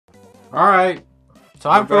Alright.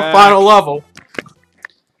 Time for the final level.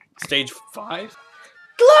 Stage 5?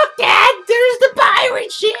 Look, Dad! There's the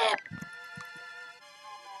pirate ship!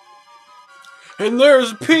 And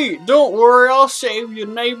there's Pete. Don't worry, I'll save you,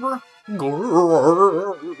 neighbor.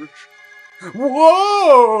 Whoa!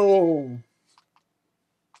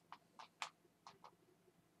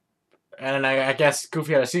 And I guess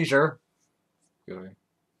Goofy had a seizure.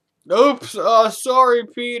 Oops, sorry,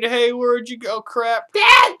 Pete. Hey, where'd you go, crap?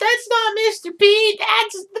 Dad, that's not Mr. Pete.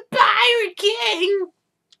 That's the Pirate King.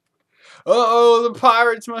 Uh-oh, the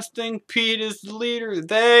pirates must think Pete is the leader.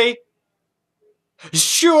 They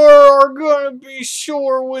sure are gonna be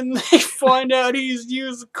sure when they find out he's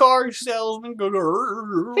used a car salesman. We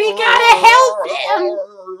gotta help him.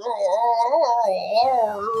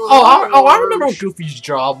 Oh, I remember what Goofy's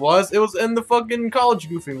job was. It was in the fucking College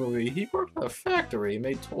Goofy movie. He worked at a factory. He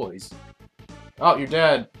made toys. Oh, you're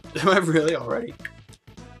dead. Am I really already?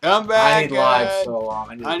 I'm back. I need lives, so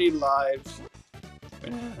I need lives.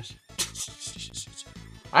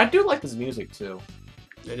 I do like this music too.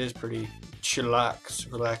 It is pretty chillax,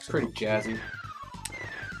 relaxing. Pretty jazzy.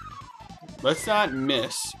 Let's not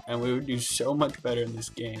miss, and we would do so much better in this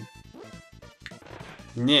game.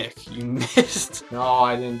 Nick, you missed. No,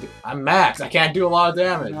 I didn't. I'm Max. I can't do a lot of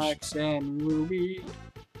damage. Max and Ruby.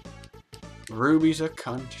 Ruby's a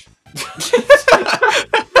cunt.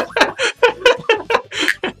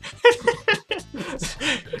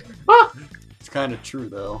 It's kind of true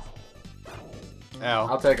though. Ow.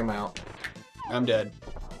 I'll take him out. I'm dead.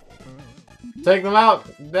 Take them out,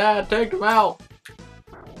 Dad. Take them out.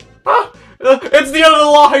 Ah, it's the other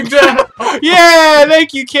line, Dad. Yeah,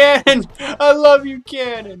 thank you, Cannon. I love you,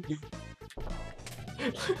 Cannon.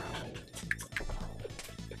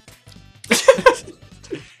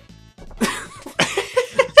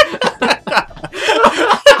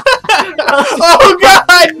 Oh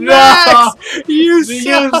God, Max! No. You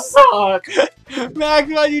suck. suck. Max,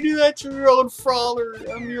 why'd you do that to your old father?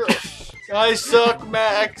 I suck,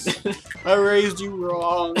 Max. I raised you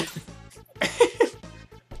wrong.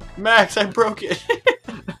 Max, I broke it.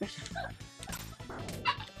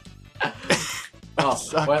 Oh,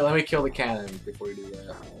 wait, let me kill the cannon before you do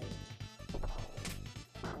that.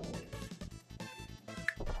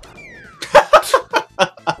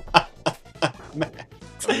 Max.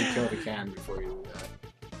 Let me kill the cannon before you do that.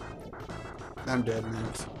 I'm dead,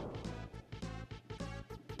 Max.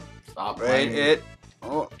 Stop Wait, playing. it.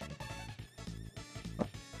 Oh.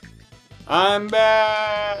 I'm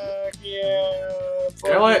back. Yeah.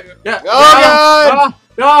 Kill it. Yeah. Oh God!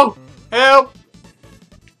 No! Help!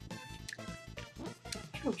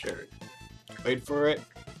 Kill Cherry. Wait for it.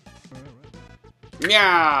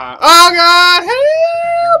 Yeah. Oh God!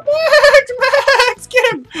 Help! Max! Max!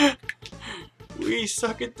 Get him! We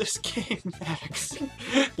suck at this game, Max.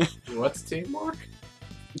 What's teamwork?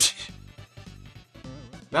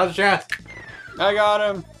 Now's the chance. I got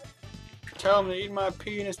him. Tell him to eat my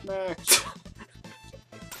penis, Max.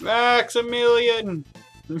 Maximilian.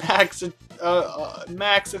 Max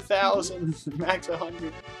 1,000. Max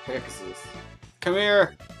 100. Pegasus. Come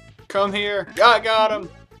here. Come here. I got him.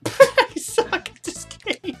 I suck at this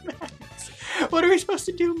game, Max. What are we supposed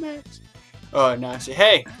to do, Max? Oh, now I say,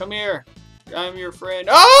 hey, come here. I'm your friend.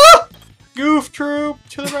 Oh! Goof troop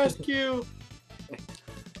to the rescue.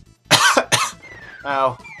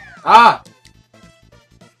 Ow. Ah!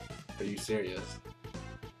 Are you serious?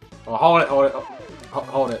 Oh, hold it, hold it,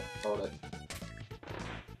 hold it, hold it.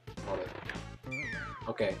 Hold it.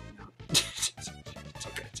 Okay.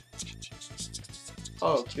 Okay.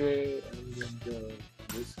 Okay, and then go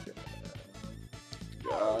this guy.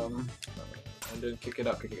 And then kick it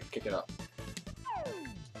up, kick it up.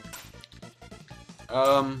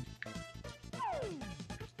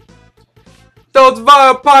 Those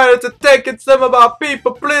vile pirates are taking some of our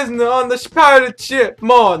people prisoner on the pirate ship,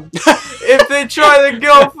 mon. If they try to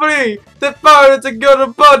go free, the pirates are gonna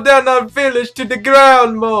burn down our village to the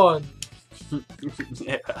ground, mon.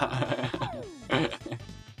 Yeah.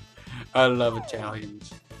 I love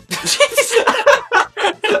Italians.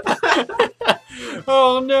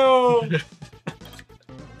 Oh no!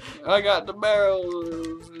 I got the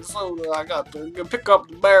barrels of soda. I got to pick up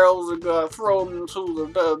the barrels and throw them to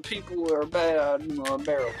the people who are bad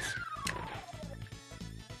barrels.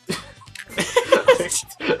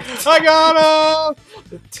 I got them!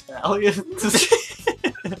 Italians.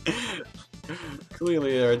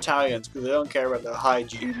 Clearly they're Italians because they don't care about their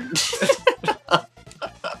hygiene.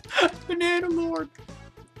 Banana Lord.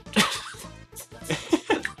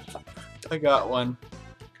 I got one.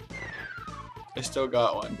 I still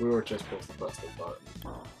got one. We were just supposed to press the button.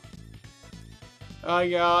 I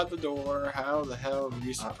got the door. How the hell are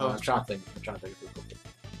you supposed I'm trying to think. I'm trying to think.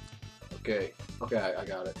 Okay. Okay, I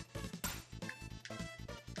got it.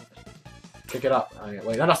 Pick it up.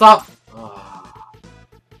 Wait, no, stop! Ah.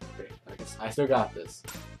 Okay, I guess I still got this.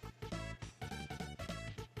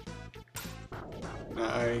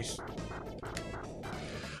 Nice.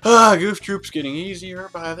 Ah, Goof Troop's getting easier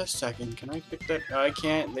by the second. Can I pick that? I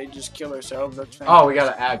can't. They just kill ourselves. That's fantastic. Oh, we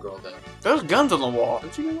got an aggro then. There's guns on the wall.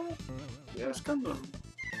 Did you know that? Yeah. There's guns on.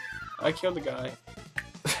 I killed the guy.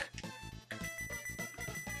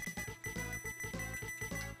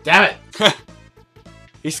 Damn it!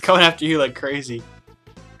 He's coming after you like crazy.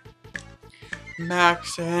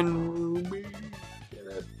 Max and Ruby. Get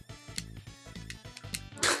it.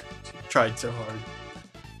 Tried so hard.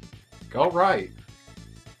 Go right.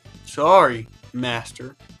 Sorry,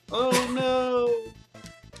 Master. Oh no!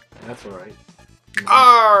 That's alright.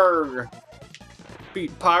 Arrgh!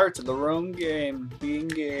 Beat pirates at the wrong game. Being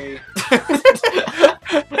gay.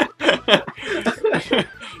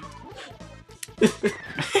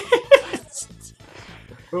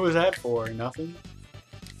 What was that for? Nothing?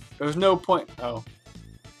 There was no point. Oh.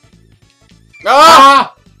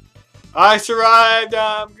 Ah! I survived!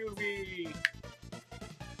 I'm Goofy!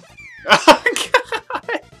 Oh,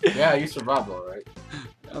 God! Yeah, you survived alright.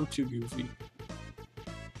 I'm too goofy.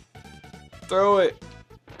 Throw it.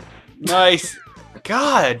 Nice.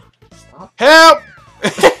 God! Stop. Help! I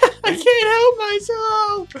can't help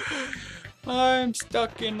myself! I'm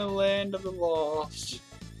stuck in the land of the lost.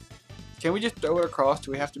 Can we just throw it across?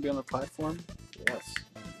 Do we have to be on the platform? Yes.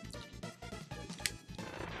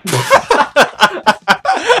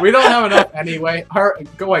 We don't have enough anyway.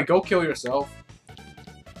 Go kill yourself.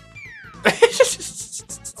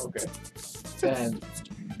 Okay.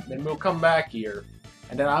 Then we'll come back here.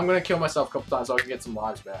 And then I'm gonna kill myself a couple times so I can get some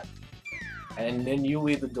lives back. And then you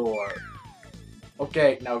leave the door.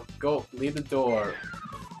 Okay, now go leave the door.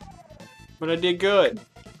 But I did good.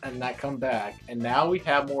 And I come back. And now we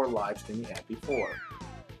have more lives than we had before.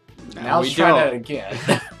 Now Now let's try that again.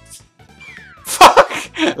 Fuck!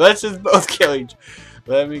 Let's just both kill each.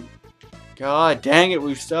 Let me. God dang it,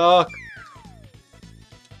 we suck.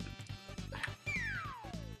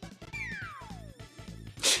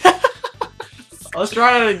 Let's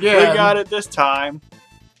try that again. We got it this time.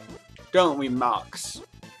 Don't we, Mox?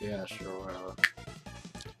 Yeah, sure, whatever.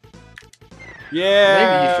 Yeah.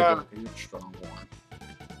 Maybe you should get a huge strong one.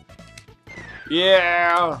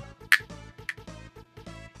 Yeah.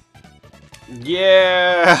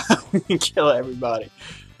 Yeah. Kill everybody.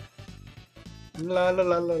 La la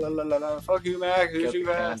la la la la la la. Fuck you, Max. Who's Get too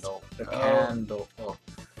the fast? candle. The Oh. candle. Oh.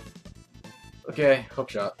 Okay, hook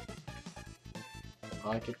shot.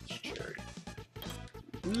 I get this cherry.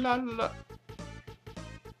 La la la.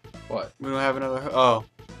 What? We don't have another. Oh,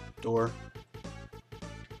 door.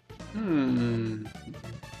 Hmm.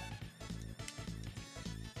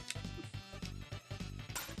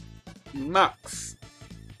 Max.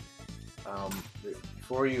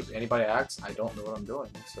 Before anybody asks, I don't know what I'm doing,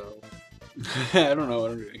 so. I don't know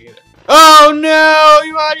what I'm doing either. Oh no!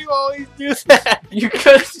 Why do you always do that? You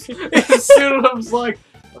could. As soon as I was like,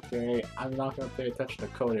 okay, I'm not gonna pay attention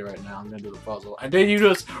to Cody right now. I'm gonna do the puzzle, and then you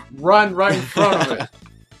just run right in front of it.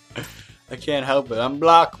 I can't help it. I'm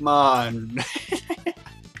Blockmon.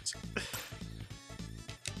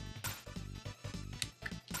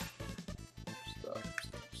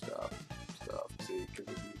 Stop. See,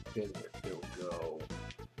 because if you hit it, it'll go.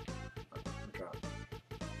 I'm trying.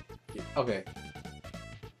 Yeah, okay.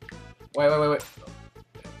 Wait. Oh,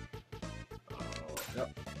 no.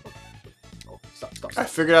 Oh, stop. I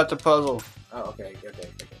figured out the puzzle. Oh, okay.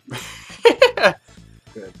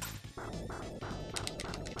 Good.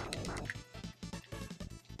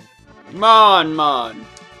 Mon.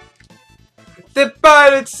 The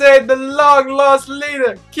pirates say the long-lost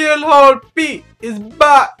leader, Killhole Pete, is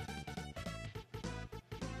back.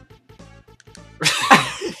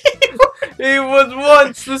 He was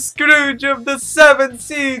once the Scrooge of the Seven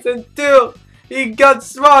Seas until he got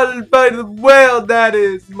swallowed by the whale that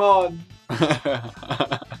is, Mon.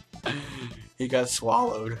 He got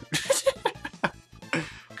swallowed.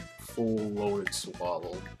 Full loaded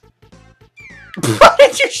swallowed. Why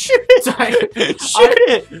did you shoot it? Shoot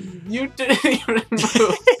it! You didn't even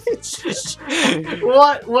move.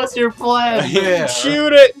 What's your plan there?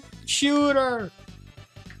 Shoot it! Shoot her!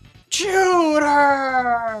 Shoot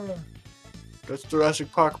her! That's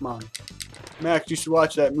Jurassic Parkmon. Max, you should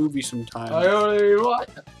watch that movie sometime. I already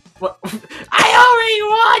watched. What? I already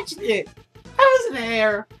watched it. I wasn't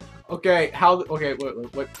there. Okay, how? Okay,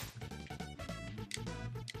 wait.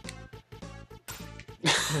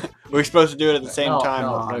 We're supposed to do it at the same time,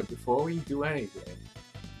 No, Mon. right before we do anything.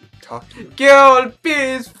 Talk to me. Girl B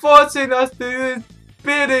is forcing us to do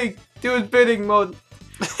his bidding mode.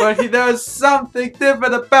 But there's something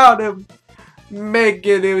different about him.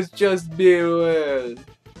 Making him just be weird.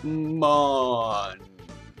 Mon.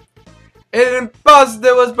 An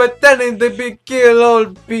imposter was pretending to be Kill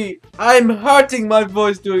Old B. I'm hurting my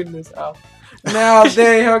voice doing this out. Now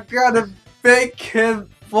they are gonna make him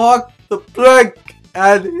fuck the plank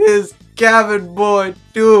and his cabin boy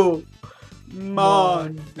too.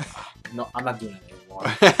 Mon. No, I'm not doing it anymore.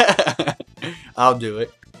 I'll do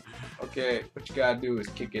it. Okay, what you gotta do is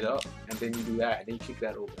kick it up, and then you do that, and then you kick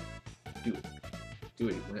that over. Do it. Do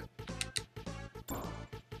it.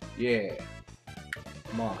 Yeah.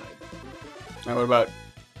 Come on. Now what about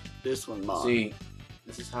this one, Mon? See,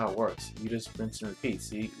 this is how it works. You just rinse and repeat.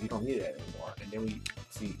 See, we don't need that anymore. And then we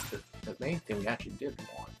see the main thing we actually did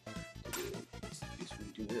want to do is we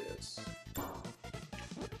do this.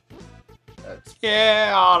 That's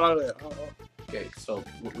Yeah, I'll do it. okay. So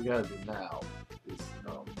what we gotta do now is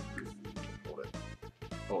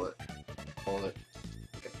hold it.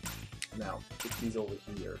 Okay. Now kick these over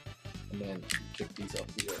here, and then you kick these up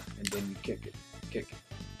here, and then you kick it.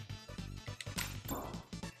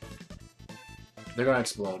 They're gonna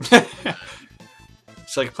explode.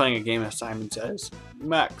 It's like playing a game, as Simon says.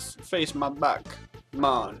 Max, face my back.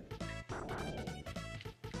 Mon.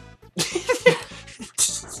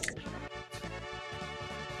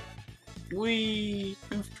 Wee!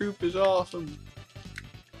 Goof Troop is awesome.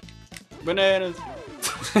 Bananas.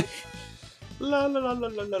 La la la la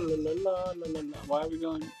la la la la la la la. Why are we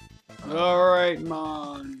going? Alright,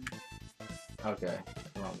 Mon. Okay,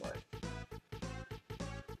 wrong way.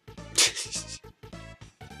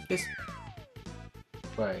 This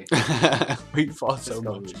way. We fall so Let's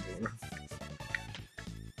go much. this way.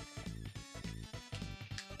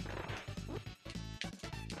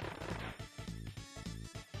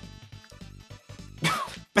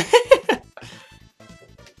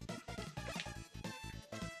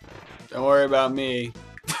 Don't worry about me.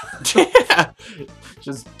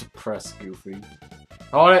 Just depressed Goofy.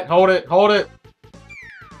 Hold it, hold it, hold it!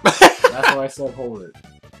 That's why I said hold it.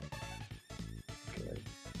 Okay.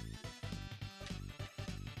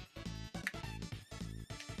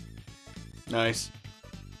 Nice.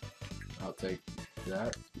 I'll take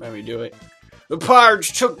that. Let me do it. The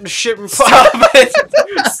pirates took the ship and Stop it!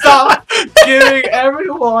 Stop giving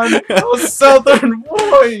everyone a southern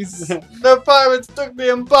voice! The pirates took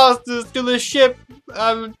the imposters to the ship.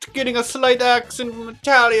 I'm getting a slight accent from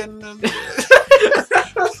Italian.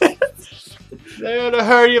 They're in a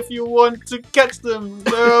hurry if you want to catch them.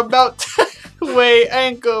 They're about to weigh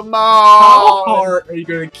anchor, Mom. How hard are you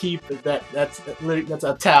gonna keep that? That's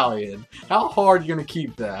Italian. How hard are you gonna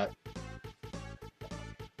keep that?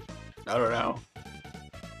 I don't know.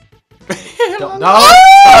 No!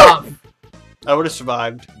 Stop! I would have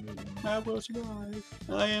survived. I will survive.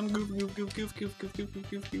 I am goof, goof, goof, goof, goof, goof, goof, goof,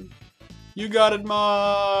 goof, goof. You got it,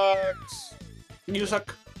 Max. You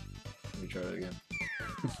suck. Let me try it again.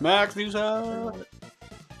 Max, you suck.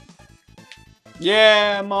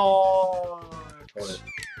 Yeah, Max. Hold it.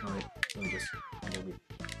 Alright, let me just move it.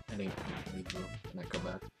 Any room, and then come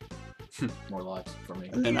back. More lives for me.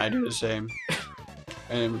 And then I do the same.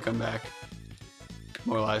 And then we come back.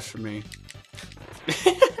 More lives for me.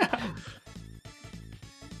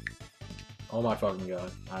 Oh my fucking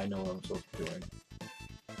god. I know what I'm supposed to be doing.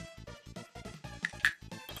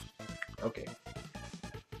 Okay.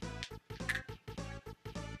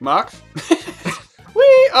 Max?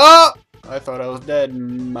 Wee! Oh! I thought I was dead,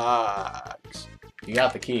 Max. You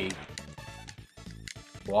got the key.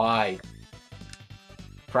 Y.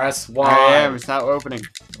 Press Y. I am, it's not opening.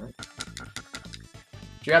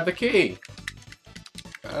 You have the key.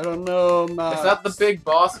 I don't know, Max. Is that the big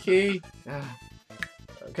boss key?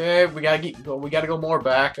 Okay, we gotta go more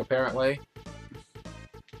back, apparently.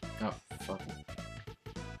 Oh, fuck.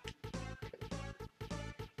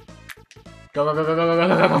 Go, go, go, go, go, go,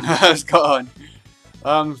 go, go, go. It's gone.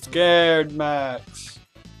 I'm scared, Max.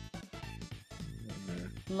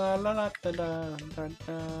 La la la da da da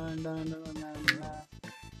da da da.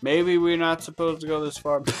 Maybe we're not supposed to go this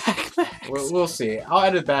far back, Max. We'll see. I'll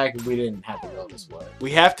edit back if we didn't have to go this way.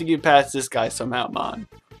 We have to get past this guy somehow, Mon.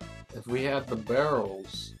 If we had the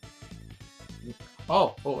barrels.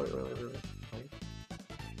 Oh, wait.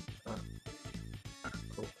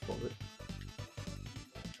 Hold it.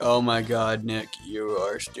 Oh my god, Nick, you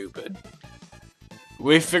are stupid.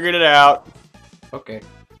 We figured it out. Okay.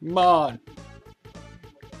 Mon.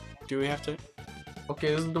 Do we have to?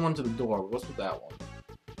 Okay, this is the one to the door. What's with that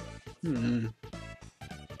one?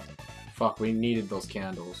 Fuck, we needed those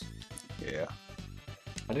candles. Yeah.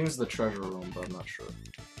 I think it's the treasure room, but I'm not sure.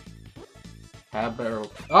 Have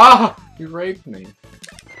barrel. Ah! You raped me.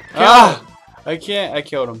 Ah! I can't. I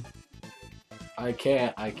killed him. I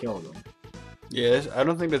can't. I killed him. Yes. I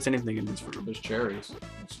don't think that's anything in this room. There's cherries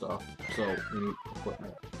and stuff. So we need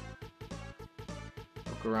equipment.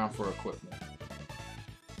 Look around for equipment.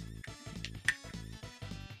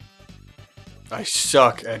 I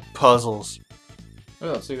suck at puzzles.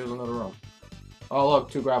 Oh, let's see, there's another room. Oh, look,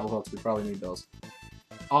 2 gravel hooks. We probably need those.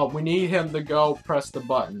 Oh, we need him to go press the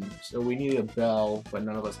button. So we need a bell, but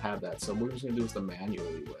none of us have that. So we're just gonna do this the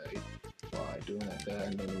manually way. By doing like that,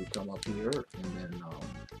 and then we come up here, and then,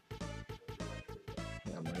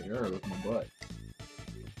 yeah, I'm right here, look at my butt.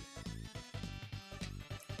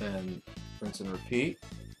 And rinse and repeat.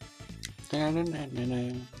 And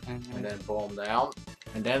then pull them down.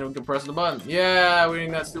 And then we can press the button. Yeah, we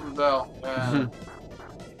need that stupid bell. Yeah.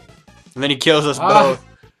 And then he kills us both.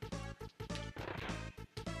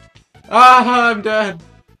 Ah, I'm dead.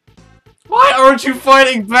 Why aren't you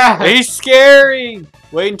fighting back? He's scary.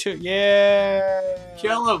 Wait until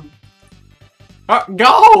Kill him.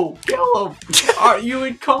 Go! Kill him. Are you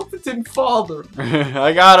incompetent father?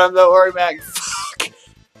 I got him. Don't worry, Max. Fuck.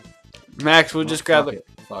 Max, we'll just grab it.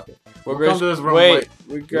 Fuck it. We'll come to this room. Wait,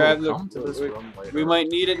 we grab come to this room later. We might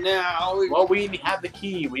need it now. Well, we have the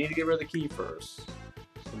key. We need to get rid of the key first.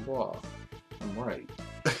 So what? I'm right.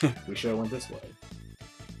 We should have went this way.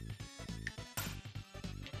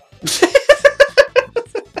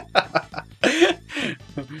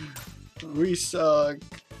 We suck.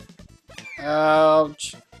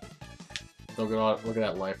 Ouch. Look at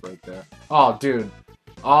that life right there. Oh, dude.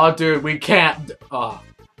 Oh, dude, we can't. Oh.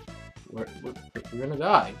 We're gonna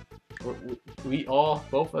die. We all,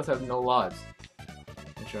 both of us have no lives.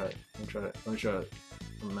 Let me try it. Let me try it.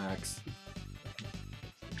 Max.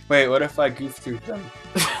 Wait, what if I goof through them?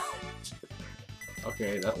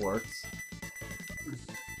 Okay, that works.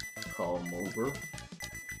 Call him over.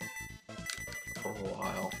 For a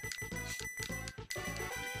while.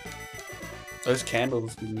 Those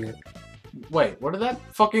candles we get. Wait, what did that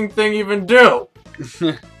fucking thing even do?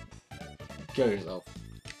 Kill yourself.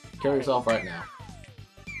 Kill yourself right now.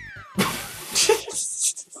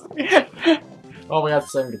 Oh, we got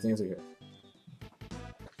 7 continues here.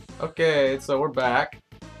 Okay, so we're back.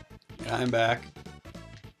 I'm back.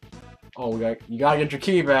 Oh, you gotta get your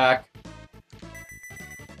key back.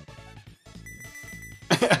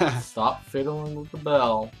 Stop fiddling with the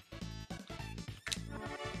bell.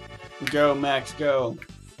 Go, Max, go.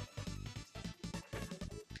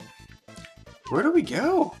 Where do we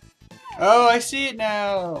go? Oh, I see it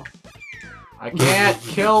now. I can't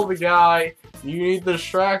kill the guy. You need to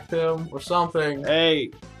distract him or something.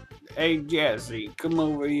 Hey, Jesse, come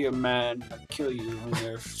over here, man. I'll kill you when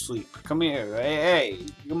you're asleep. Come here. Hey,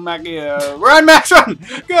 come back here. Run, Max, run!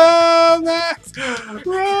 Go, Max!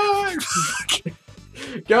 Run!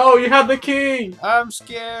 Go, you have the key! I'm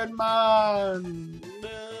scared, man.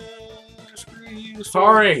 Screw you.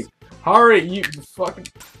 Hurry! Hurry, you fucking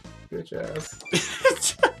bitch ass.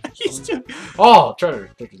 He's still... Oh, treasure.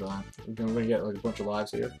 Treasure's on. We're gonna get like a bunch of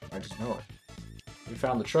lives here. I just know it. We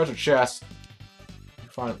found the treasure chest. We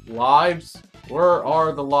found lives? Where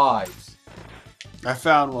are the lives? I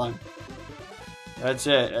found one. That's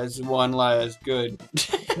it. That's one lie. That's good.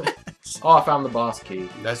 Oh, I found the boss key.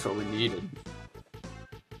 That's what we needed.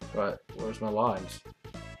 But where's my lives?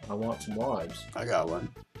 I want some lives. I got one.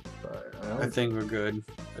 But I think we're good.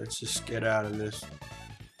 Let's just get out of this.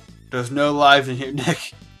 There's no lives in here,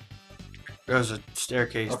 Nick. There's a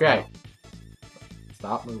staircase. Okay.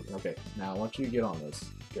 Stop moving. Okay, now I want you to get on this.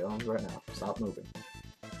 Get on right now. Stop moving.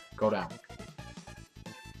 Go down.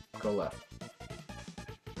 Go left.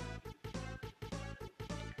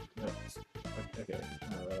 Okay.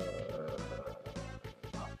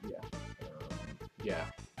 Yeah. Yeah.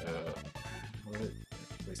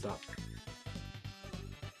 Wait, stop.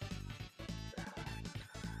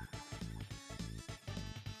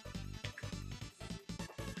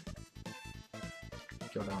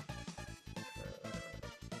 Go down.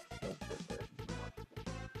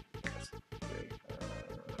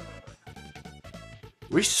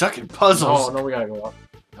 We suck at puzzles. No, we gotta go up.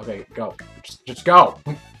 Okay, go. Just go.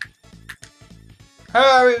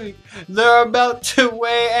 Hurry! They're about to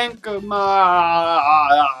weigh anchor, man.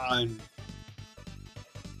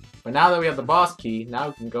 But now that we have the boss key, now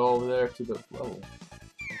we can go over there to the level.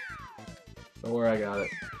 Don't worry, I got it.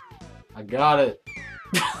 I got it.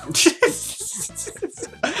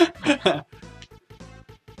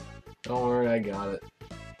 Don't worry, I got it.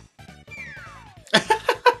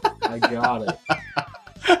 I got it.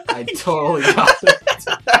 I totally got it.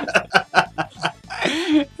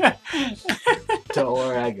 Don't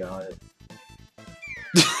worry, I got it.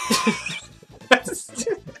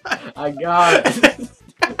 I got it.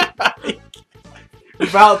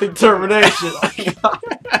 Without determination.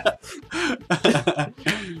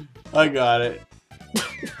 I got it.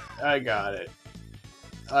 I got it.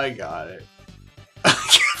 I got it.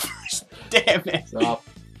 Damn it. Stop.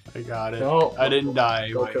 I got it. No. I didn't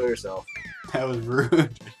die. Go kill yourself. That was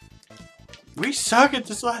rude. We suck at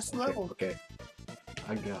this last level. Okay.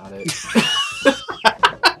 I got it.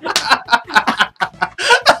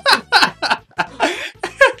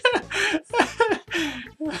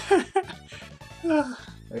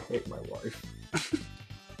 I hate my wife.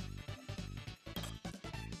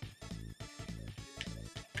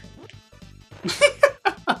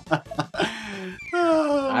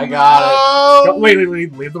 I got it. No, wait,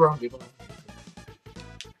 leave the room. Leave the room.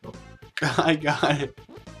 Oh. I got it.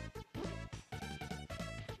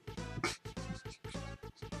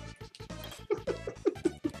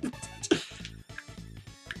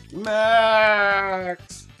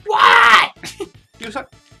 Max! What? You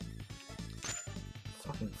suck.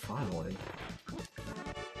 Fucking finally.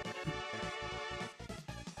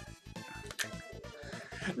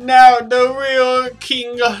 Now the real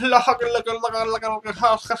king look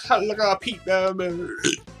a peep. The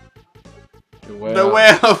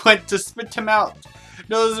whale went to spit him out.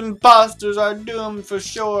 Those imposters are doomed for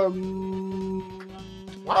sure.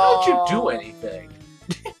 Why don't you do anything?